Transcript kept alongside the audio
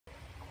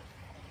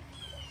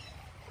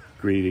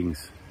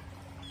Greetings,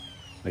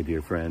 my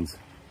dear friends.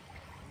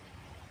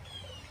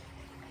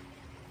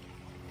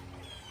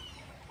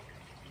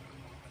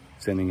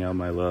 Sending out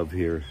my love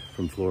here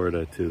from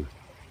Florida to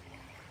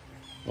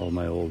all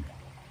my old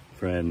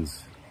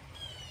friends,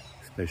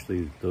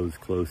 especially those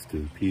close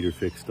to Peter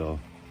Fiksdal,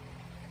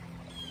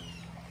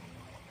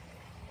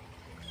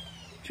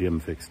 Jim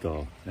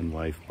Fiksdal, and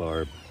wife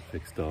Barb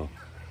Fiksdal,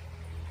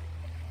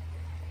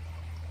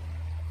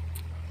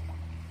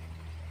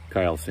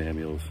 Kyle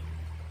Samuels,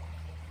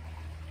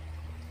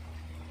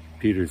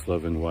 Peter's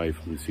loving wife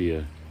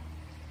Lucia,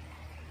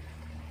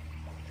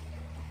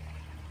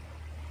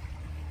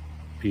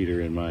 Peter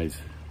and my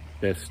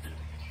best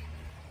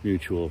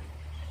mutual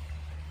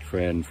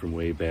friend from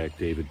way back,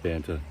 David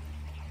Banta.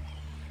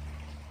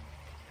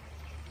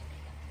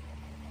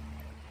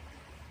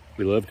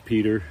 We loved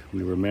Peter,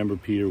 we remember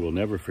Peter, we'll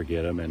never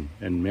forget him,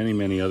 and many,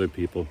 many other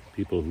people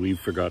we've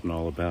forgotten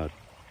all about.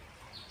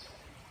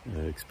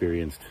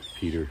 Experienced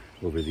Peter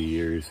over the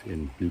years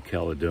in New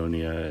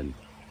Caledonia and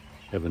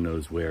heaven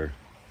knows where,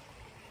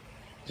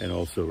 and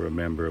also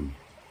remember him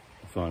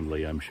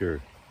fondly, I'm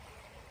sure.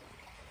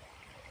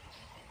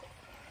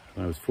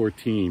 When I was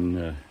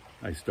 14,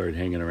 I started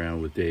hanging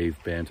around with Dave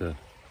Banta,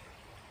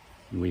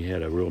 and we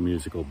had a real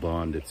musical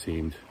bond, it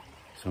seemed.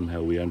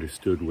 Somehow we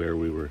understood where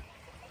we were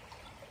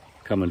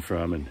coming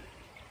from, and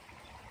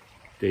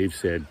Dave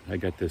said, I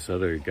got this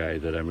other guy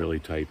that I'm really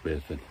tight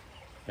with, and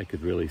I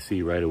could really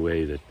see right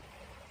away that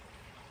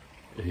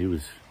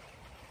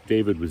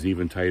David was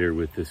even tighter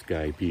with this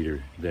guy,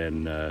 Peter,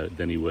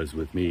 than he was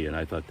with me, and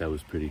I thought that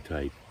was pretty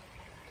tight.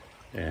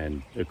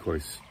 And of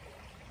course,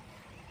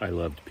 I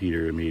loved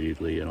Peter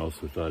immediately and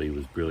also thought he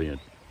was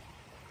brilliant.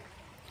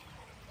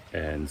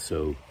 And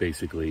so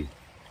basically,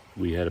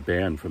 we had a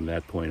band from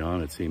that point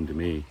on, it seemed to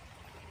me.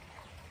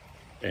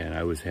 And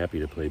I was happy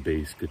to play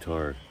bass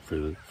guitar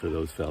for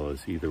those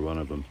fellows, either one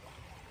of them.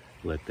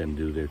 Let them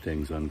do their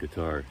things on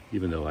guitar,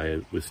 even though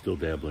I was still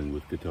dabbling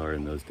with guitar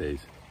in those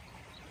days.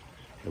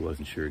 I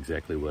wasn't sure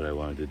exactly what I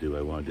wanted to do.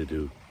 I wanted to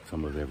do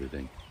some of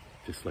everything,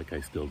 just like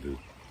I still do.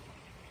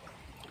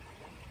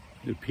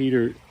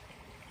 Peter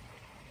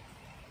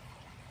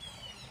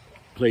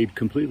played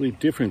completely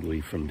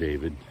differently from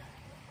David,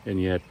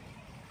 and yet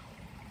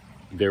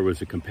there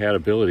was a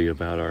compatibility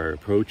about our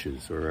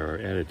approaches or our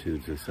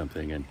attitudes or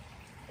something, and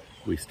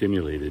we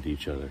stimulated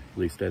each other. At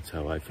least that's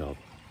how I felt.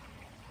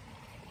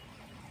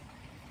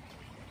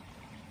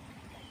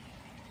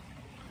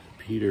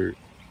 Peter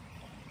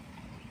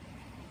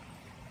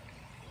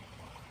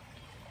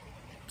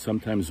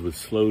sometimes was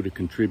slow to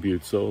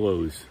contribute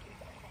solos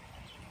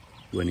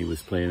when he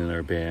was playing in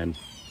our band,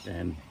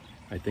 and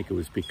I think it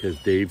was because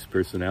Dave's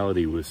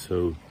personality was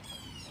so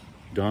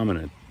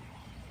dominant.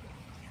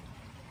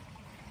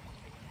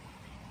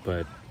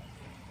 But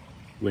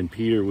when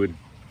Peter would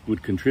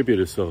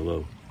contribute a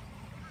solo,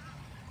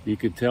 you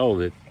could tell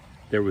that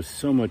there was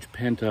so much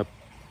pent-up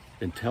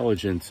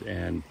intelligence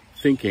and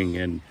thinking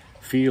and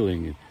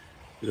feeling.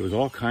 There was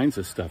all kinds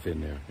of stuff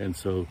in there. And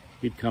so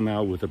he'd come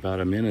out with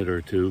about a minute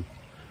or two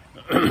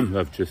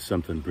of just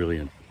something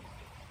brilliant.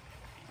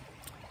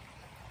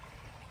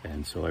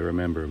 And so I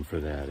remember him for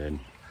that, and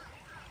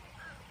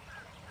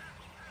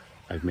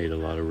I've made a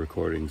lot of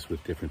recordings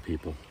with different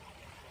people,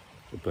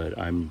 but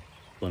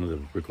one of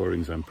the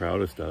recordings I'm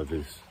proudest of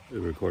is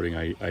the recording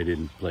I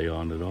didn't play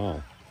on at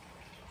all.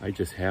 I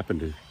just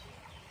happened to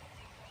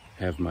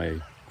have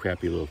my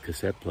crappy little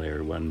cassette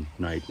player one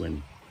night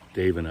when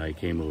Dave and I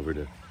came over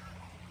to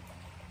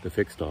the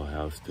Fiksdal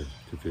house to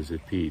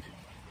visit Pete,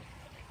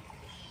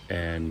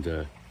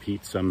 and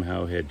Pete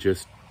somehow had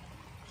just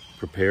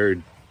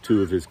prepared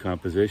 2 of his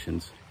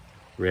compositions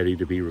ready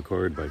to be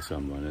recorded by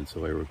someone, and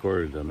so I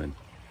recorded them, and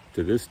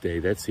to this day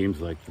that seems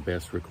like the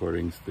best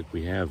recordings that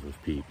we have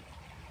of Pete.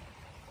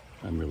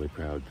 I'm really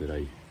proud that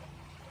I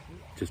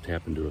just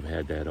happened to have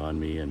had that on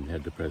me and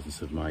had the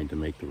presence of mind to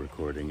make the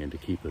recording and to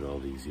keep it all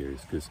these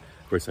years, because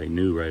of course I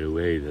knew right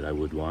away that I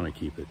would want to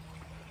keep it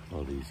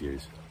all these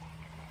years,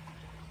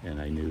 and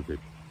I knew that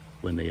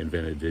when they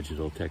invented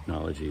digital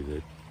technology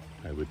that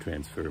I would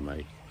transfer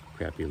my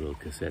crappy little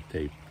cassette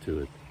tape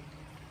to it.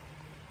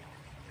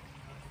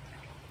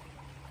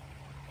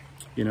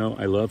 You know,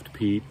 I loved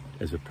Pete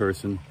as a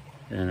person,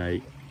 and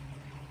I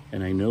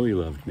know he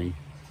loved me.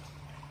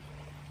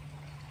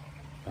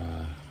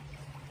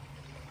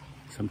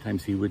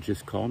 Sometimes he would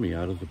just call me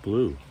out of the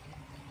blue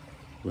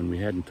when we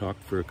hadn't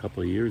talked for a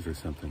couple of years or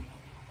something.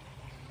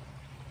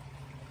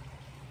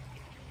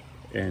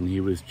 And he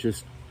was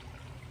just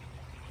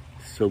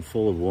so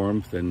full of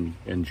warmth and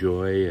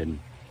joy and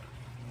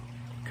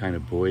kind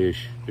of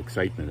boyish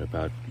excitement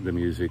about the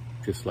music,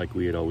 just like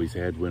we had always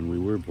had when we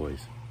were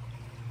boys.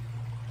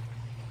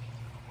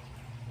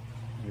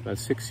 About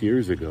 6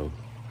 years ago,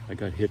 I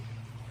got hit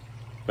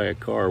by a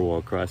car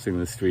while crossing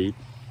the street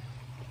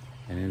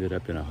and ended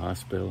up in a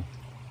hospital.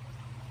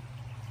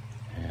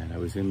 And I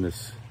was in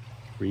this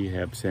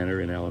rehab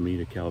center in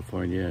Alameda,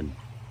 California, and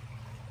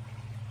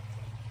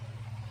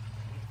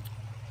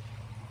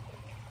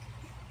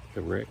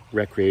the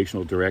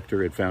recreational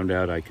director had found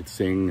out I could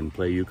sing and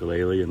play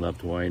ukulele and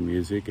loved Hawaiian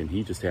music, and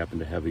he just happened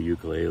to have a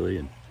ukulele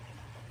and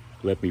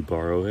let me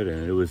borrow it,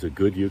 and it was a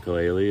good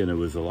ukulele, and it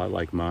was a lot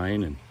like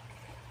mine,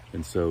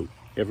 and so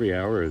every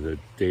hour of the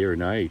day or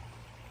night,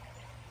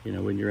 you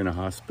know, when you're in a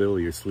hospital,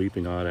 you're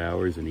sleeping odd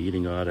hours and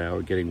eating odd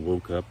hours, getting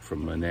woke up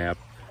from a nap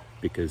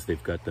because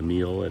they've got the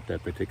meal at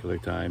that particular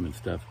time and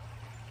stuff.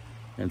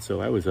 And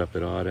so I was up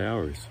at odd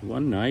hours.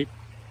 One night,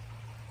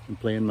 I'm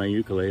playing my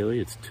ukulele.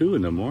 It's 2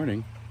 in the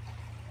morning.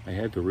 I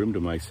had the room to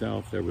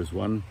myself. There was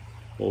one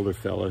older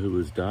fella who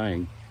was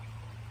dying,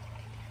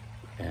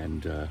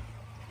 and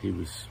he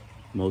was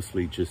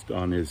mostly just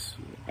on his,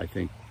 I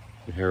think,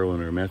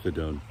 heroin or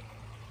methadone,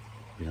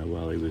 you know,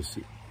 while he was...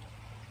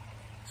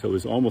 So it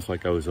was almost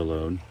like I was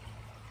alone.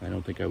 I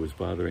don't think I was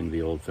bothering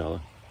the old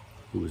fella,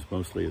 who was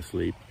mostly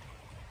asleep.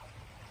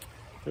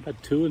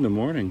 About 2 in the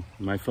morning,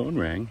 my phone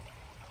rang,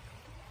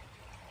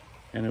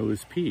 and it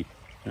was Pete.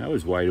 And I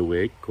was wide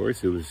awake. Of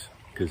course, it was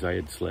because I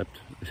had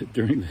slept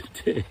during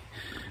the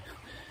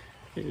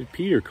day.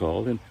 Peter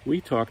called, and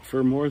we talked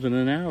for more than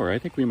an hour. I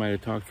think we might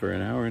have talked for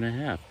an hour and a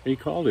half. He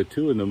called at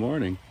 2 in the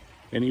morning,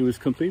 and he was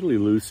completely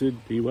lucid.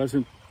 He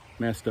wasn't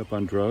messed up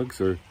on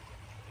drugs or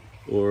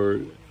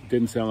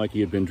didn't sound like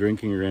he had been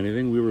drinking or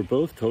anything. We were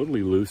both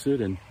totally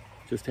lucid and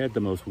just had the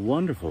most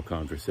wonderful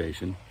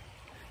conversation.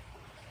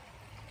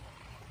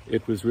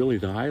 It was really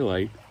the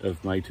highlight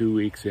of my 2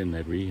 weeks in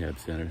that rehab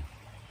center.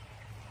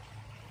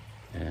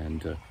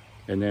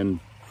 And then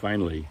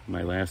finally,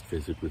 my last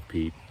visit with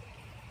Pete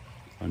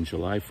on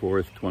July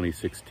 4th,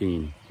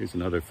 2016. Here's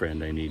another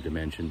friend I need to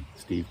mention,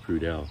 Steve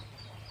Prudell,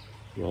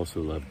 who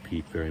also loved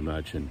Pete very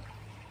much and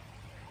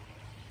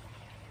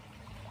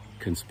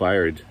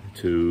conspired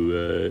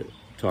to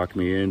talk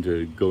me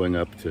into going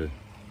up to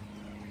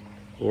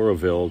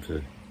Oroville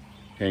to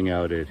hang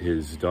out at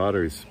his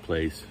daughter's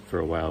place for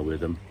a while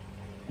with him.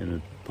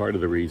 And part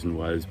of the reason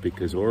was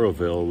because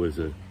Oroville was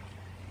a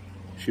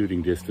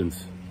shooting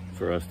distance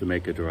for us to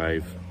make a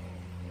drive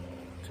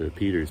to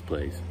Peter's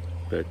place.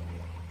 But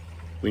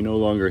we no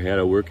longer had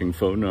a working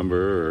phone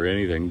number or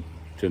anything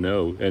to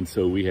know, and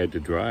so we had to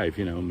drive,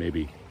 you know,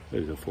 maybe it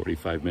was a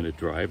 45-minute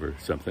drive or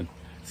something.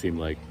 It seemed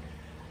like,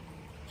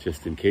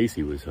 just in case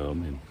he was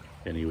home,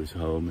 and he was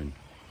home, and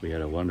we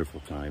had a wonderful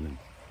time,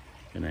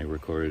 and I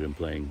recorded him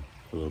playing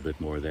a little bit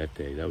more that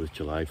day. That was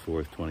July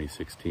 4th,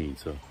 2016,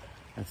 so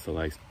that's the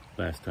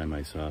last time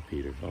I saw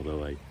Peter,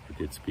 although I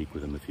did speak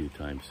with him a few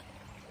times.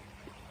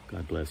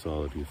 God bless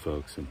all of you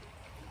folks, and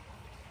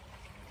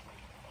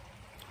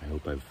I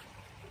hope I've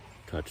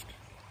touched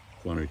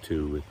one or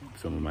two with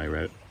some of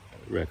my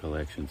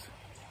recollections.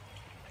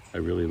 I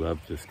really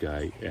loved this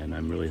guy, and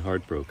I'm really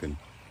heartbroken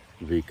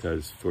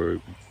because for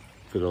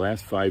the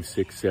last 5,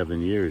 6,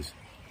 7 years,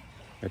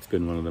 that's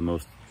been one of the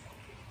most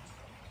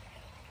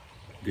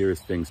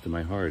dearest things to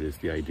my heart, is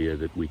the idea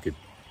that we could,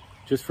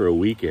 just for a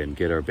weekend,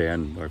 get our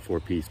band, our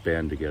 4-piece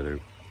band together,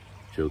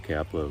 Joe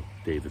Caplow,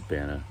 David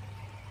Bana,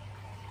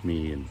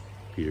 me, and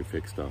Peter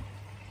Fiksdal,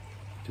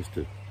 just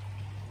to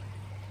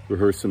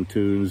rehearse some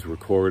tunes,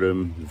 record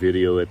them,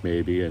 video it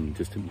maybe, and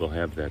just we'll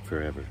have that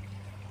forever.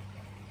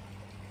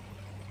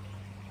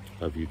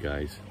 Love you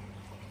guys.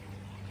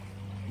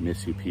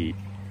 Miss you, Pete.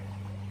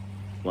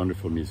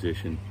 Wonderful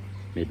musician,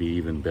 maybe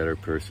even better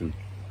person.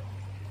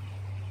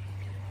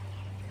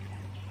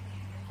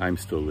 I'm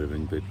still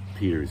living, but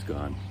Peter's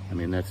gone. I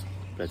mean, that's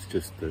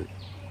just the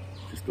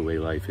way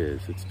life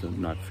is. It's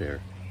not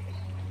fair.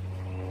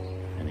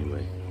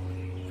 Anyway,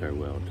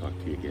 farewell. Talk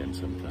to you again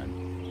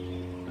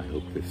sometime. I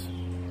hope this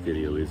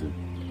video isn't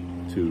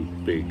too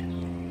big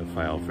a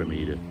file for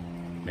me to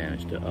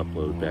manage to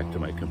upload back to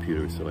my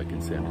computer so I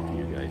can send it to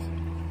you guys.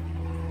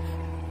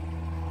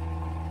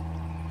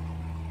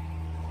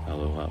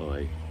 Aloha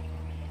oi,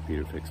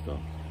 Peter Fiksdal.